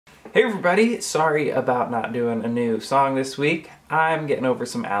Hey everybody, sorry about not doing a new song this week. I'm getting over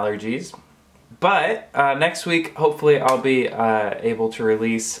some allergies. But next week, hopefully I'll be able to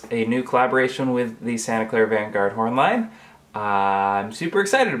release a new collaboration with the Santa Clara Vanguard Horn Line. I'm super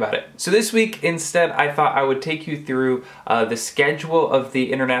excited about it. So this week, instead, I thought I would take you through the schedule of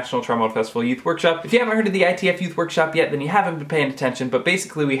the International Trombone Festival Youth Workshop. If you haven't heard of the ITF Youth Workshop yet, then you haven't been paying attention, but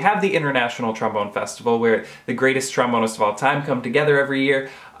basically we have the International Trombone Festival where the greatest trombonists of all time come together every year,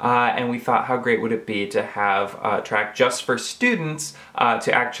 and we thought how great would it be to have a track just for students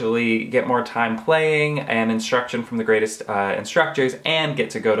to actually get more time playing and instruction from the greatest instructors and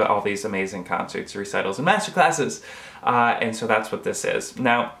get to go to all these amazing concerts, recitals, and masterclasses. And so that's what this is.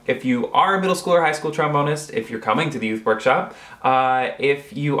 Now, if you are a middle school or high school trombonist, if you're coming to the youth workshop,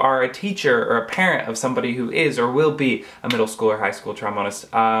 if you are a teacher or a parent of somebody who is or will be a middle school or high school trombonist,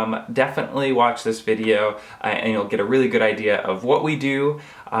 definitely watch this video and you'll get a really good idea of what we do.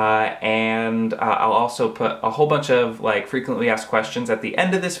 And I'll also put a whole bunch of frequently asked questions at the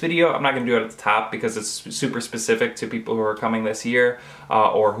end of this video. I'm not going to do it at the top because it's super specific to people who are coming this year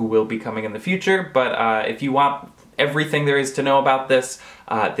or who will be coming in the future. But if you want everything there is to know about this,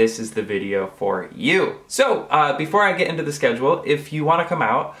 this is the video for you. So before I get into the schedule, if you want to come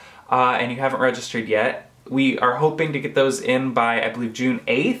out and you haven't registered yet, we are hoping to get those in by, I believe, June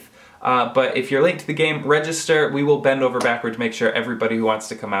 8th. But if you're late to the game, register. We will bend over backward to make sure everybody who wants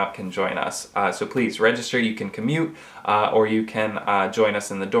to come out can join us. So please register. You can commute or you can join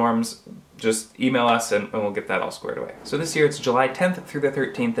us in the dorms. Just email us and we'll get that all squared away. So this year it's July 10th through the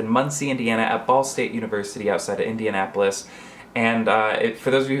 13th in Muncie, Indiana at Ball State University outside of Indianapolis. And for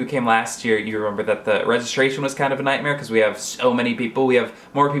those of you who came last year, you remember that the registration was kind of a nightmare because we have so many people. We have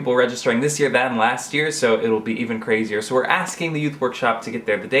more people registering this year than last year, so it'll be even crazier. So we're asking the Youth Workshop to get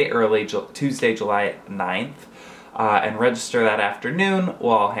there the day early, Tuesday, July 9th. And register that afternoon.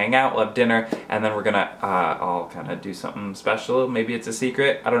 We'll all hang out, we'll have dinner, and then we're gonna all kind of do something special. Maybe it's a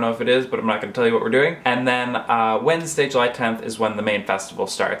secret, I don't know if it is, but I'm not gonna tell you what we're doing. And then Wednesday, July 10th is when the main festival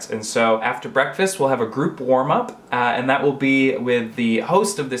starts. And so after breakfast, we'll have a group warm-up, and that will be with the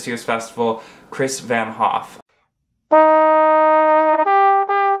host of this year's festival, Chris Van Hof.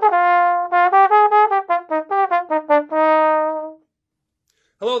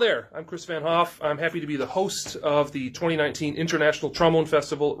 Hello there, I'm Chris Van Hof. I'm happy to be the host of the 2019 International Trombone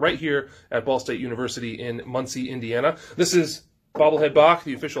Festival right here at Ball State University in Muncie, Indiana. This is Bobblehead Bach,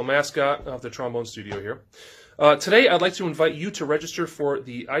 the official mascot of the trombone studio here. Today I'd like to invite you to register for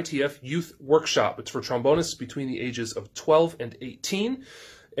the ITF Youth Workshop. It's for trombonists between the ages of 12 and 18,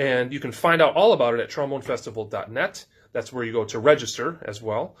 and you can find out all about it at trombonefestival.net. That's where you go to register as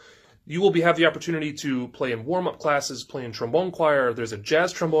well. You will have the opportunity to play in warm-up classes, play in trombone choir. There's a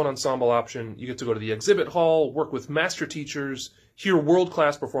jazz trombone ensemble option. You get to go to the exhibit hall, work with master teachers, hear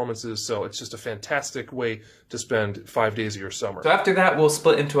world-class performances. So it's just a fantastic way to spend 5 days of your summer. So after that, we'll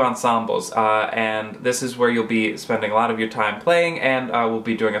split into ensembles, and this is where you'll be spending a lot of your time playing, and we'll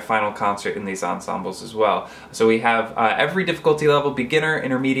be doing a final concert in these ensembles as well. So we have every difficulty level: beginner,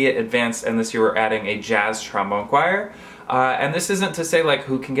 intermediate, advanced, and this year we're adding a jazz trombone choir. And this isn't to say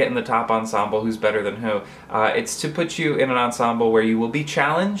who can get in the top ensemble, who's better than who. It's to put you in an ensemble where you will be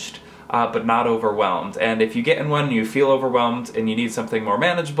challenged, but not overwhelmed. And if you get in one and you feel overwhelmed and you need something more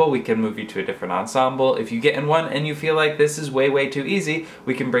manageable, we can move you to a different ensemble. If you get in one and you feel like this is way, way too easy,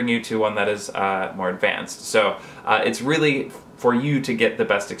 we can bring you to one that is more advanced. So it's really for you to get the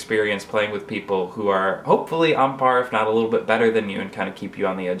best experience playing with people who are hopefully on par, if not a little bit better than you, and kind of keep you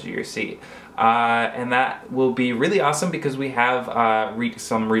on the edge of your seat. And that will be really awesome because we have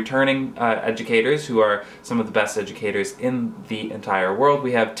some returning educators who are some of the best educators in the entire world.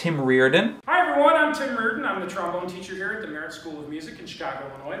 We have Tim Reardon. Hi everyone, I'm Tim Reardon. I'm the trombone teacher here at the Merit School of Music in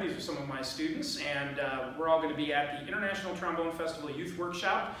Chicago, Illinois. These are some of my students, and we're all going to be at the International Trombone Festival Youth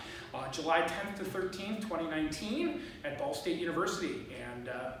Workshop, July 10th to 13th, 2019 at Ball State University, and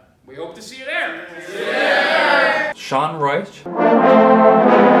we hope to see you there. Yeah. Sean Roach.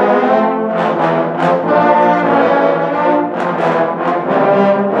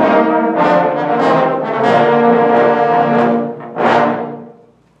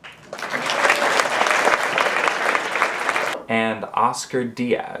 And Oscar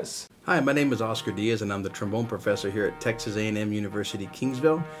Diaz. Hi, my name is Oscar Diaz and I'm the trombone professor here at Texas A&M University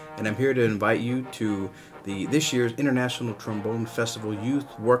Kingsville, and I'm here to invite you to this year's International Trombone Festival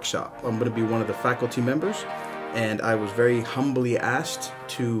Youth Workshop. I'm going to be one of the faculty members, and I was very humbly asked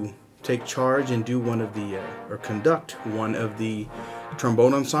to take charge and do conduct one of the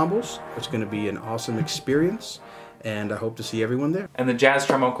trombone ensembles. It's going to be an awesome experience, and I hope to see everyone there. And the jazz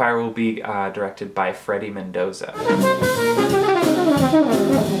trombone choir will be directed by Freddie Mendoza.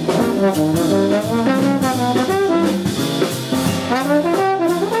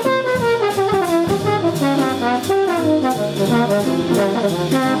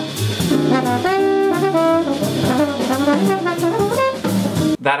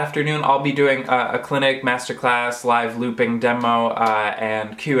 That afternoon, I'll be doing a clinic, masterclass, live looping demo,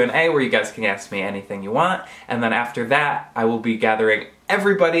 and Q&A where you guys can ask me anything you want. And then after that, I will be gathering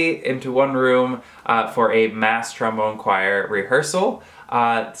everybody into one room for a mass trombone choir rehearsal.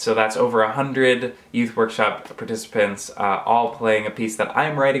 So that's over 100 youth workshop participants, all playing a piece that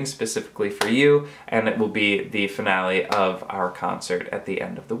I'm writing specifically for you, and it will be the finale of our concert at the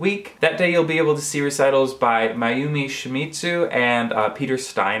end of the week. That day you'll be able to see recitals by Mayumi Shimizu and Peter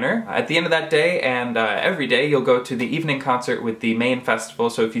Steiner. At the end of that day, and every day, you'll go to the evening concert with the main festival.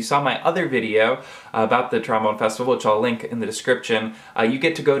 So if you saw my other video about the Trombone Festival, which I'll link in the description, you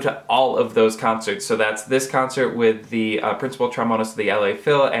get to go to all of those concerts. So that's this concert with the principal trombonist of the LA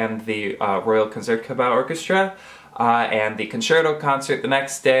Phil and the Royal Concertgebouw Orchestra, and the concerto concert the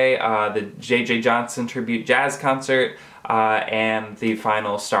next day, the J.J. Johnson Tribute Jazz Concert, and the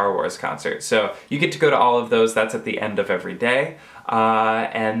final Star Wars concert. So you get to go to all of those. That's at the end of every day.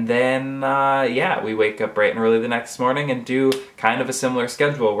 And then, yeah, we wake up bright and early the next morning and do kind of a similar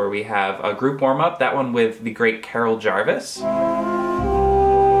schedule where we have a group warm-up, that one with the great Carol Jarvis.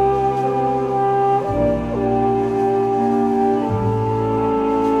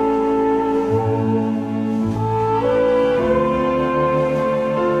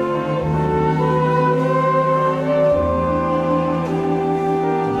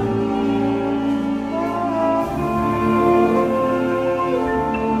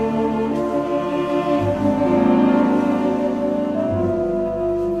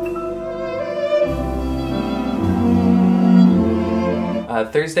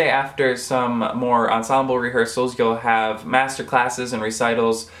 Thursday, after some more ensemble rehearsals, you'll have master classes and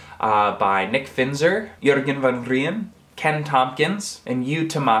recitals by Nick Finzer, Jürgen van Rijn, Ken Tompkins, and Yu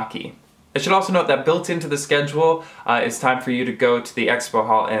Tamaki. I should also note that built into the schedule is time for you to go to the expo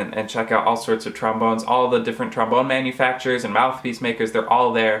hall and check out all sorts of trombones. All the different trombone manufacturers and mouthpiece makers, they're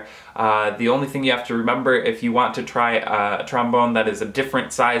all there. The only thing you have to remember, if you want to try a trombone that is a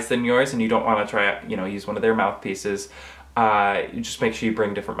different size than yours and you don't want to try, use one of their mouthpieces, you just make sure you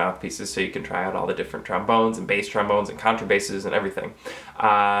bring different mouthpieces so you can try out all the different trombones and bass trombones and contrabasses and everything.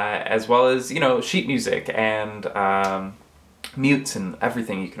 As well as, sheet music and mutes and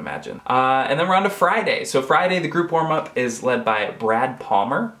everything you can imagine. And then we're on to Friday. So Friday, the group warm-up is led by Brad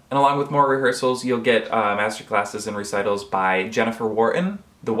Palmer. And along with more rehearsals, you'll get master classes and recitals by Jennifer Wharton,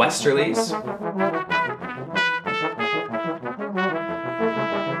 the Westerlies,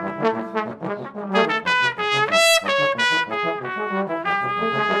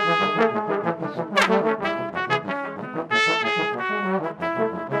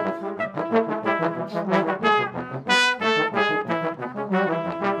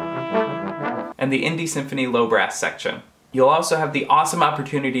 and the Indy Symphony Low Brass section. You'll also have the awesome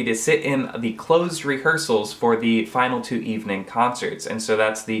opportunity to sit in the closed rehearsals for the final two evening concerts. And so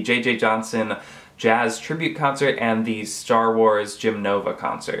that's the J.J. Johnson Jazz Tribute Concert and the Star Wars Jim Nova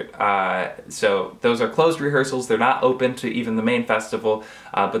concert. So those are closed rehearsals. They're not open to even the main festival,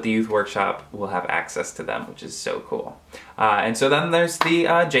 but the Youth Workshop will have access to them, which is so cool. And so then there's the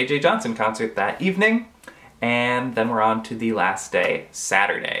J.J. Johnson concert that evening. And then we're on to the last day,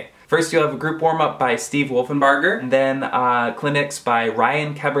 Saturday. First, you'll have a group warm-up by Steve Wolfenbarger, and then clinics by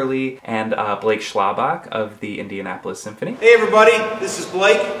Ryan Keberly and Blake Schlabach of the Indianapolis Symphony. Hey everybody, this is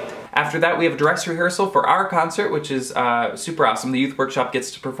Blake. After that, we have a dress rehearsal for our concert, which is super awesome. The Youth Workshop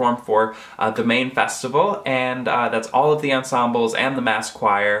gets to perform for the main festival, and that's all of the ensembles and the mass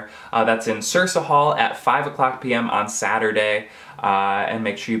choir. That's in Sursa Hall at 5 p.m. on Saturday. And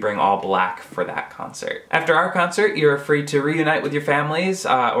make sure you bring all black for that concert. After our concert, you're free to reunite with your families,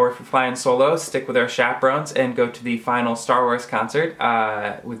 or if you're flying solo, stick with our chaperones and go to the final Star Wars concert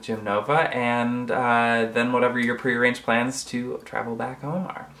with Jim Nova, and then whatever your prearranged plans to travel back home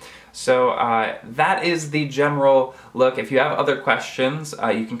are. So that is the general look. If you have other questions,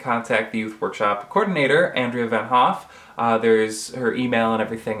 you can contact the Youth Workshop coordinator, Andrea Van Hof. There's her email and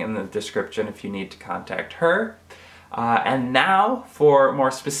everything in the description if you need to contact her. And now, for more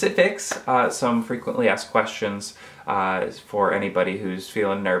specifics, some frequently asked questions for anybody who's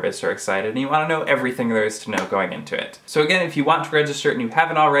feeling nervous or excited and you want to know everything there is to know going into it. So again, if you want to register and you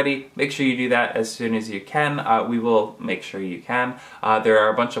haven't already, make sure you do that as soon as you can. We will make sure you can. There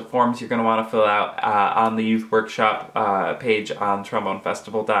are a bunch of forms you're going to want to fill out on the Youth Workshop page on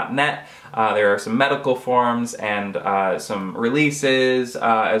trombonefestival.net. There are some medical forms and some releases,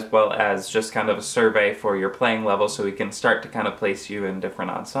 as well as just kind of a survey for your playing level so we can start to kind of place you in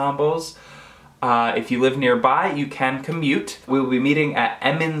different ensembles. If you live nearby, you can commute. We will be meeting at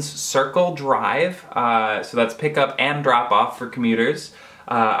Emmons Circle Drive, so that's pickup and drop off for commuters.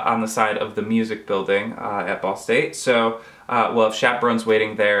 on the side of the music building at Ball State. So we'll have chaperones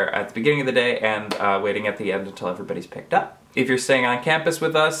waiting there at the beginning of the day and waiting at the end until everybody's picked up. If you're staying on campus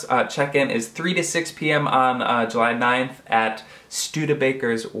with us, check-in is 3 to 6 p.m. on July 9th at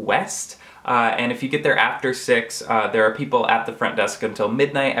Studebakers West. And if you get there after 6, there are people at the front desk until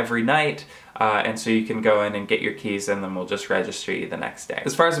midnight every night. And so you can go in and get your keys and then we'll just register you the next day.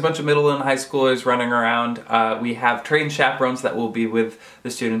 As far as a bunch of middle and high schoolers running around, we have trained chaperones that will be with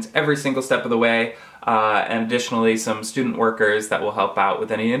the students every single step of the way. And additionally some student workers that will help out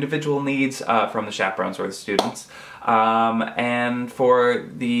with any individual needs from the chaperones or the students. And for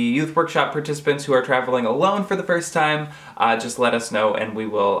the youth workshop participants who are traveling alone for the first time, just let us know and we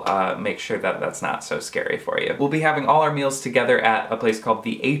will make sure that that's not so scary for you. We'll be having all our meals together at a place called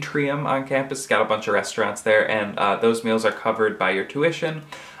the Atrium on campus. It's got a bunch of restaurants there and those meals are covered by your tuition.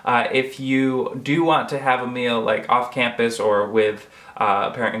 If you do want to have a meal like off campus or with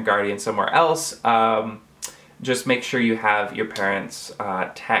a parent and guardian somewhere else, just make sure you have your parents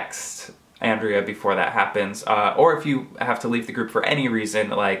text Andrea before that happens, or if you have to leave the group for any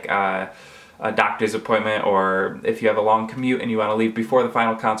reason, like a doctor's appointment, or if you have a long commute and you want to leave before the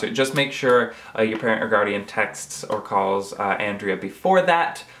final concert, just make sure your parent or guardian texts or calls Andrea before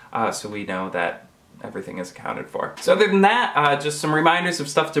that, so we know that everything is accounted for. So other than that, just some reminders of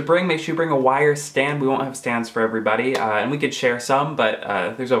stuff to bring. Make sure you bring a wire stand. We won't have stands for everybody, and we could share some, but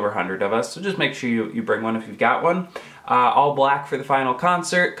there's over 100 of us, so just make sure you bring one if you've got one. All black for the final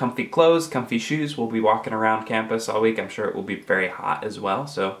concert, comfy clothes, comfy shoes. We'll be walking around campus all week. I'm sure it will be very hot as well,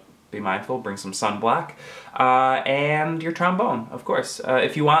 so be mindful, bring some sunblock. And your trombone, of course.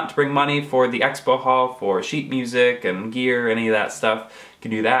 If you want to bring money for the expo hall, for sheet music and gear, any of that stuff, you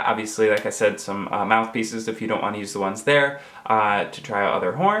can do that. Obviously, like I said, some mouthpieces if you don't want to use the ones there, to try out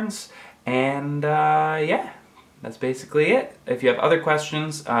other horns. And yeah, that's basically it. If you have other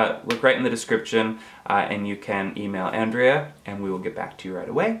questions, look right in the description and you can email Andrea and we will get back to you right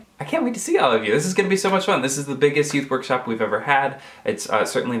away. I can't wait to see all of you. This is going to be so much fun. This is the biggest youth workshop we've ever had. It's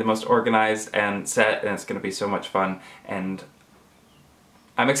certainly the most organized and set, and it's going to be so much fun, and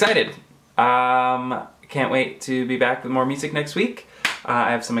I'm excited. Can't wait to be back with more music next week.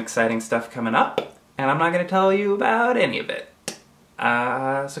 I have some exciting stuff coming up, and I'm not going to tell you about any of it.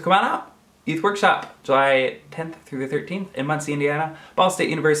 So come on out. Youth Workshop, July 10th through the 13th in Muncie, Indiana, Ball State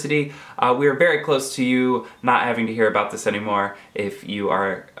University. We are very close to you not having to hear about this anymore if you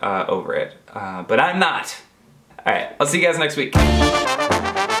are over it. But I'm not. Alright, I'll see you guys next week.